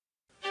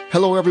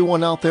Hello,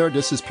 everyone out there.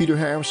 This is Peter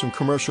Harris from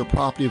Commercial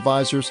Property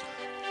Advisors,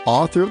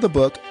 author of the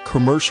book,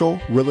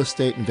 Commercial Real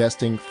Estate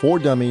Investing for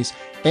Dummies,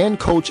 and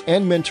coach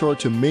and mentor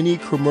to many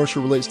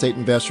commercial real estate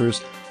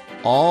investors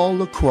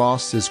all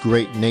across this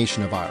great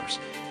nation of ours.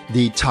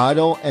 The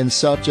title and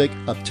subject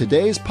of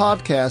today's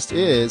podcast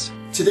is,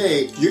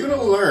 today you're going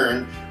to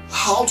learn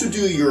how to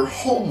do your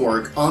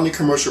homework on the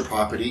commercial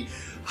property,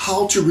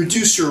 how to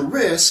reduce your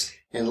risk,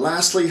 and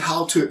lastly,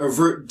 how to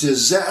avert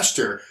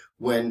disaster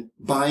when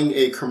buying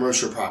a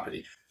commercial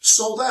property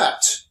so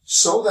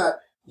that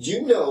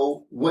you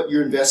know what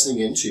you're investing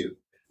into.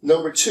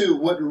 Number two,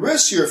 what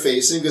risks you're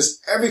facing, because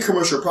every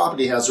commercial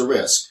property has a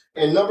risk.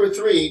 And number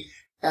three,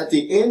 at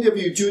the end of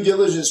your due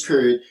diligence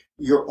period,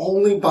 you're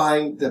only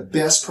buying the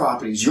best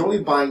properties. You're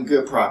only buying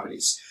good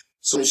properties.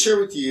 So I'm going to share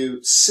with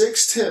you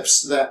 6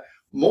 tips that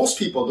most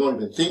people don't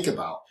even think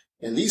about.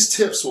 And these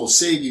tips will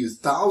save you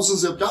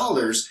thousands of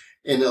dollars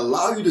and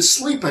allow you to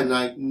sleep at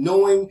night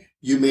knowing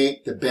you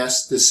make the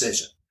best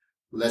decision.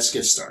 Let's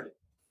get started.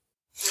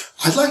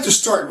 I'd like to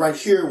start right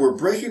here. We're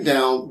breaking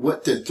down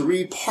what the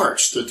three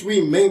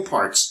main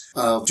parts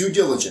of due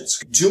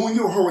diligence. Doing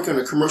your homework on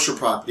a commercial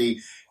property,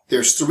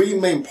 there's 3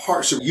 main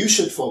parts that you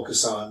should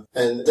focus on,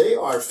 and they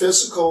are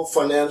physical,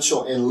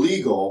 financial, and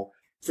legal.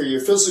 For your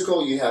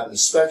physical, you have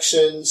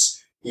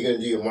inspections, you're going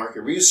to do your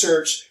market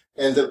research,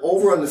 and then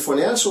over on the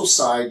financial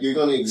side, you're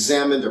going to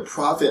examine the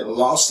profit and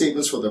loss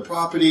statements for the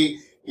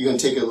property. You're going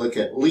to take a look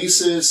at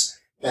leases,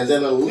 and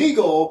then on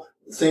legal,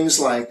 things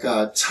like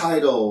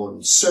title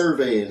and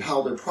survey and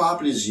how the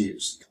property is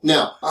used.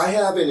 Now, I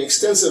have an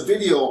extensive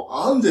video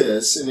on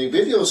this, and the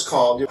video is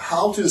called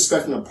How to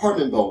Inspect an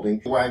Apartment Building,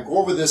 where I go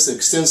over this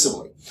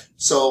extensively.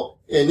 So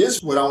in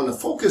this, what I want to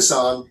focus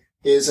on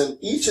is in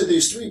each of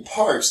these 3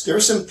 parts, there are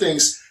some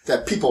things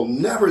that people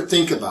never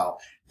think about,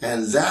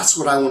 and that's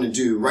what I want to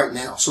do right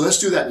now. So let's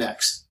do that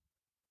next.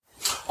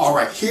 All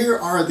right, here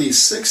are the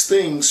 6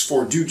 things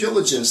for due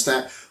diligence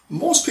that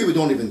most people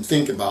don't even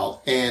think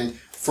about. And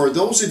for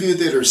those of you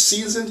that are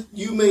seasoned,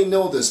 you may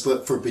know this,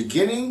 but for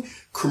beginning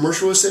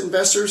commercial real estate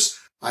investors,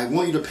 I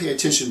want you to pay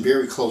attention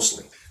very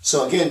closely.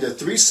 So again, the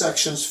 3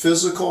 sections,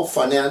 physical,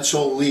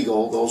 financial,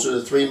 legal, those are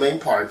the 3 main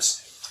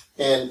parts.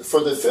 And for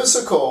the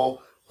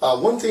physical,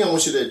 one thing I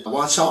want you to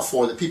watch out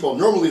for that people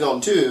normally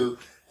don't do,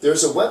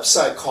 there's a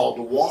website called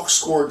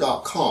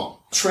walkscore.com,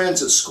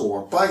 transit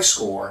score, bike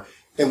score.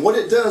 And what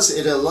it does,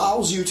 it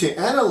allows you to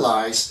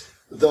analyze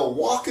the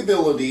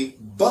walkability,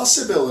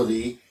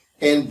 busability,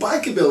 and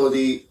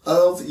bikeability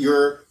of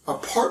your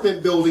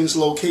apartment building's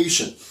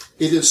location.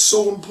 It is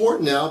so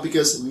important now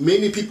because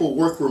many people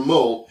work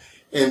remote,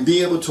 and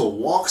being able to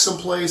walk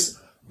someplace,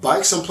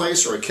 bike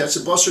someplace, or catch a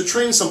bus or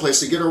train someplace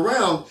to get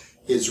around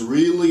is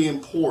really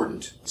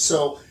important.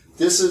 So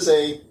this is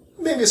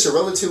maybe it's a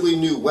relatively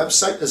new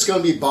website. It's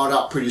going to be bought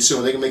out pretty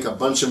soon. They can make a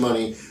bunch of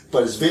money,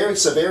 but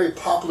it's a very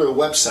popular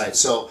website.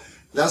 So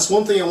that's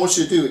one thing I want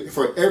you to do.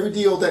 For every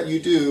deal that you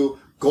do,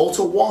 go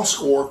to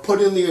WalkScore,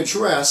 put in the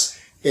address,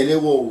 and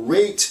it will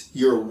rate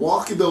your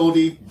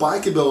walkability,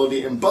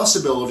 bikeability, and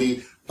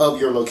busability of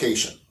your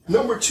location.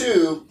 Number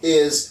 2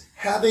 is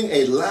having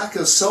a lack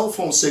of cell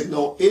phone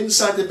signal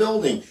inside the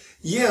building.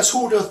 Yes,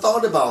 who would have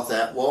thought about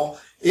that? Well,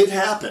 it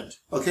happened.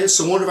 Okay,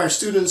 so one of our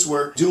students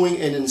were doing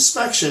an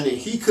inspection, and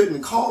he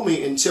couldn't call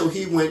me until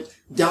he went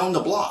down the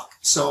block.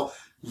 So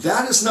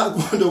that is not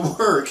going to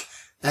work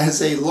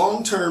as a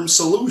long-term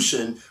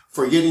solution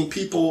for getting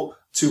people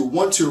to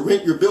want to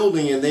rent your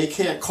building and they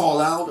can't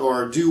call out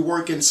or do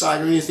work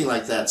inside or anything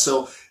like that.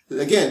 So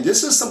again,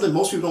 this is something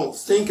most people don't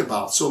think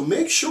about. So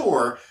make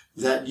sure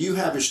that you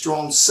have a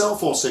strong cell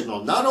phone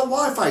signal, not a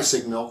Wi-Fi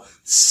signal,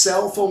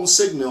 cell phone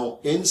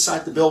signal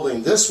inside the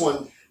building. This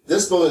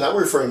building I'm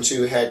referring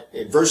to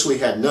virtually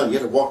had none. You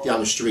had to walk down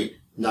the street.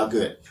 Not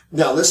good.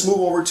 Now let's move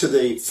over to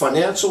the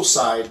financial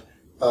side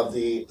of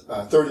the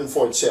 3rd and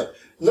 4th tip.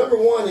 Number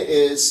 1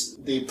 is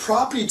the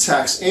property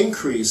tax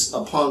increase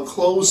upon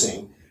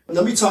closing.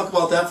 Let me talk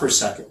about that for a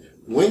second.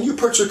 When you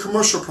purchase a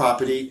commercial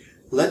property,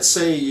 let's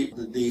say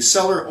the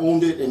seller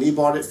owned it and he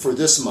bought it for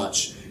this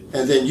much,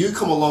 and then you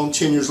come along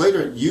 10 years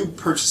later, you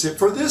purchase it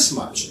for this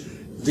much.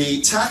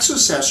 The tax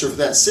assessor for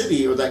that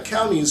city or that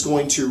county is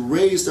going to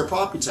raise their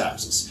property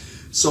taxes.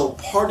 So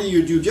part of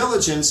your due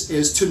diligence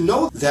is to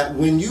know that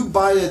when you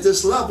buy at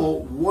this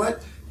level,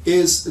 what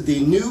is the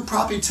new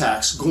property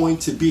tax going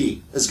to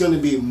be? It's going to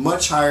be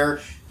much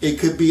higher. It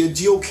could be a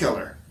deal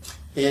killer.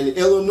 In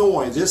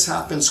Illinois, this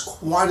happens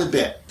quite a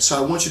bit.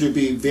 So I want you to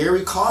be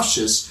very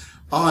cautious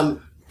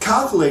on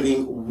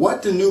calculating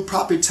what the new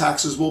property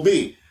taxes will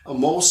be.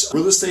 Most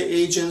real estate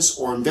agents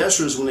or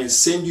investors, when they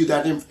send you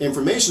that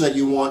information that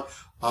you want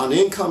on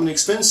income and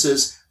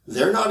expenses,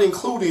 they're not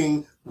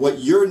including what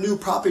your new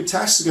property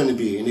tax is going to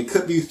be, and it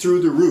could be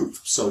through the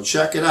roof. So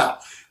check it out.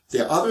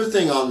 The other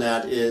thing on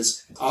that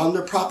is on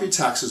the property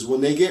taxes,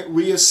 when they get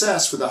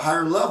reassessed for the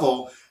higher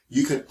level,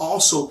 you can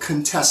also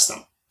contest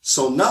them.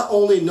 So not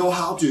only know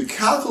how to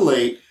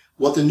calculate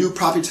what the new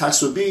property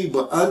tax would be,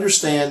 but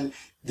understand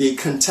the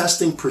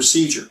contesting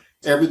procedure.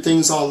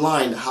 Everything's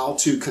online, how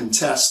to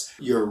contest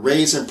your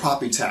raise in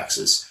property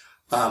taxes.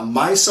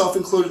 myself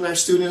included in our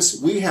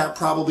students, we have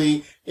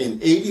probably an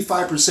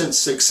 85%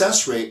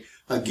 success rate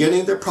of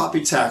getting their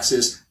property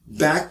taxes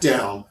back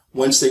down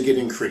once they get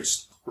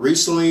increased.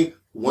 Recently,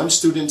 one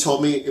student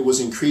told me it was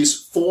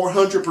increased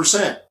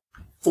 400%.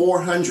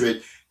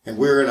 400, and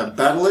we're going to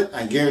battle it.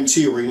 I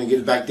guarantee you we're going to get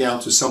it back down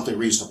to something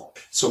reasonable.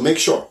 So make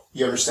sure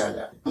you understand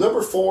that.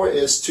 Number 4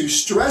 is to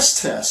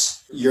stress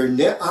test your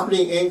net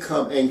operating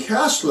income and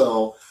cash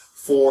flow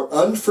for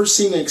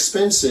unforeseen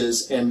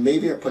expenses and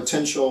maybe a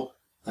potential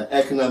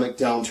economic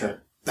downturn.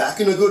 Back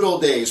in the good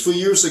old days, a few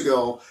years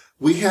ago,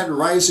 we had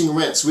rising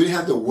rents. We didn't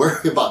have to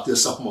worry about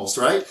this almost,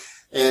 right?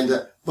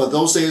 But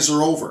those days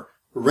are over.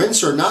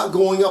 Rents are not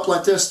going up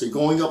like this. They're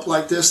going up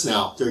like this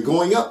now. They're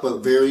going up, but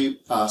very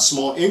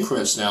small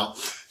increments now.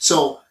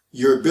 So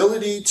your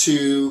ability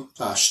to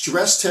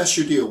stress test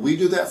your deal. We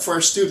do that for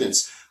our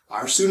students.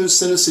 Our students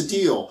send us a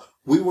deal.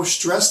 We will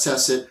stress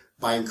test it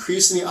by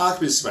increasing the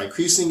occupancy, by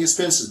increasing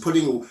expenses,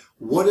 putting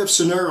what-if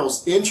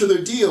scenarios into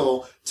their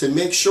deal to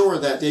make sure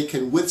that they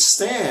can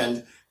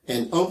withstand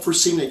an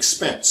unforeseen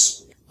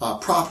expense,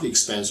 property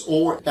expense,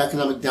 or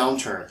economic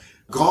downturn.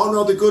 Gone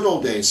are the good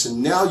old days,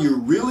 and now you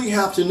really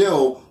have to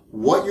know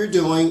what you're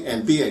doing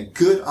and be a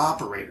good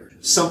operator,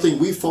 something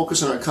we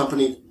focus on our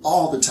company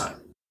all the time.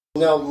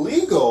 Now,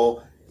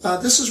 legal,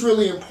 this is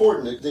really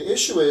important. The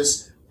issue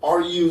is, are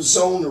you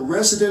zoned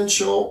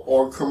residential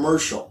or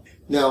commercial?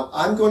 Now,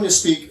 I'm going to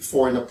speak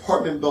for an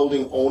apartment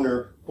building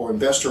owner or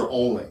investor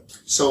only.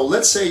 So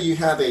let's say you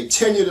have a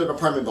 10-unit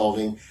apartment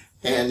building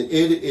and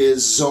it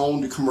is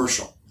zoned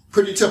commercial.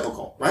 Pretty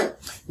typical, right?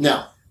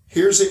 Now,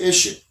 here's the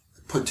issue.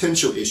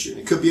 Potential issue.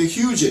 It could be a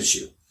huge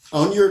issue.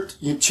 On your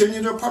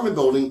 10-unit apartment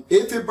building,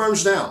 if it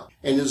burns down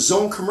and is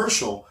zoned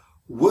commercial,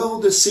 will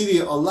the city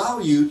allow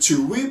you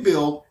to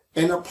rebuild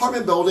an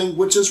apartment building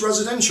which is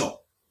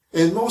residential?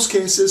 In most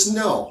cases,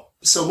 no.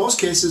 So most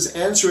cases,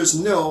 answer is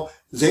no.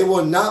 They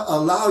will not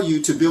allow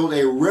you to build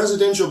a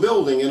residential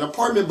building, an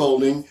apartment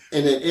building,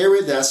 in an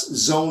area that's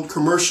zoned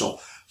commercial.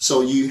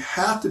 So you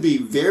have to be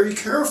very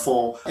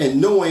careful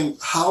in knowing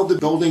how the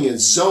building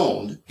is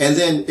zoned. And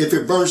then if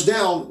it burns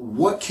down,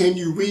 what can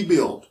you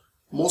rebuild?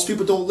 Most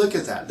people don't look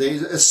at that. They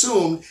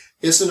assume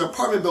it's an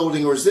apartment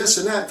building or it's this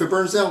and that. If it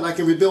burns down, I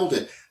can rebuild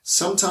it.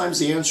 Sometimes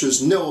the answer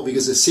is no,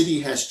 because the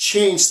city has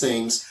changed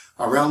things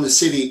around the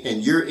city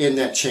and you're in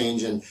that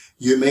change and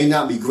you may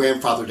not be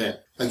grandfathered in.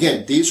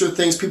 Again, these are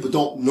things people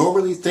don't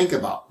normally think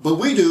about, but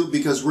we do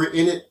because we're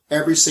in it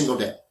every single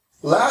day.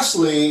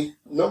 Lastly,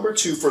 number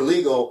 2 for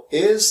legal,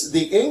 is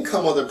the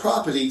income of the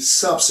property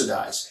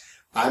subsidized?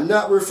 I'm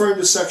not referring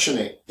to Section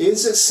 8.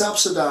 Is it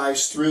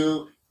subsidized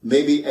through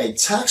maybe a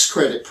tax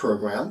credit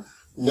program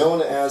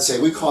known as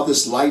we call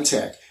this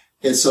LIHTC.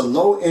 It's a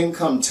low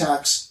income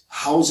tax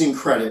housing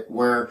credit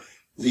where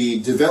the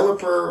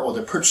developer or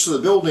the purchaser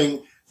of the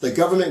building, the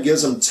government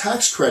gives them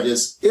tax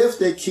credits if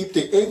they keep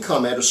the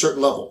income at a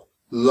certain level,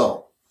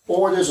 low.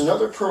 Or there's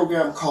another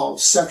program called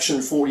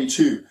Section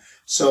 42.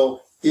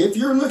 So if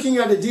you're looking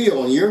at a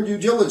deal and you're in due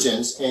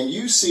diligence and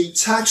you see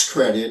tax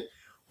credit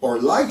or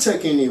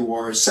LIHTC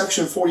anywhere,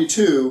 Section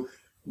 42,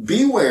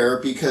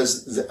 beware,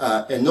 because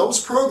in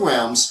those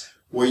programs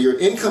where your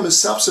income is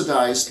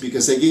subsidized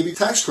because they gave you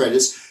tax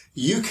credits,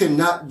 you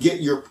cannot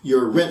get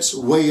your rents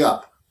way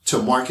up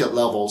to market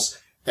levels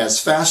as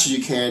fast as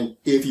you can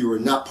if you are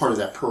not part of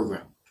that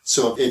program.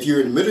 So if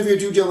you're in the middle of your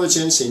due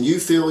diligence and you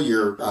feel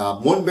your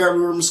one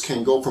bedrooms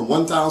can go from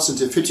 1,000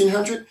 to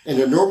 1,500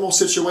 in a normal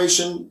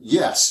situation,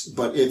 yes.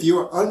 But if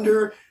you're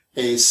under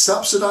a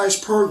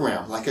subsidized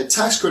program, like a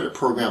tax credit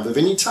program of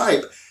any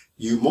type,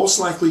 you most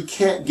likely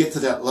can't get to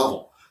that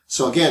level.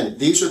 So again,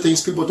 these are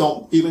things people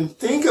don't even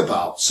think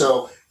about.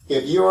 So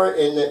if you're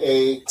in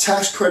a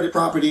tax credit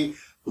property,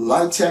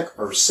 LIHTC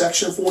or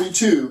Section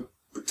 42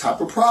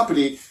 type of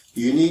property,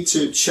 you need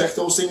to check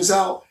those things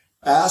out.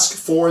 Ask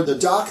for the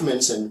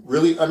documents and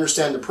really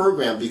understand the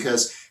program,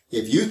 because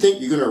if you think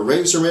you're going to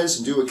raise the rents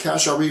and do a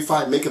cash out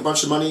refi and make a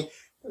bunch of money,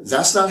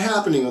 that's not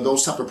happening on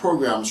those type of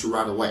programs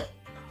right away.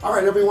 All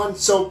right, everyone.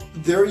 So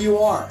there you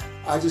are.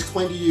 I just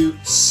explained to you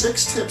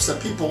 6 tips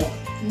that people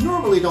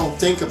normally don't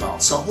think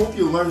about. So I hope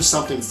you learned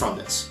something from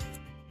this.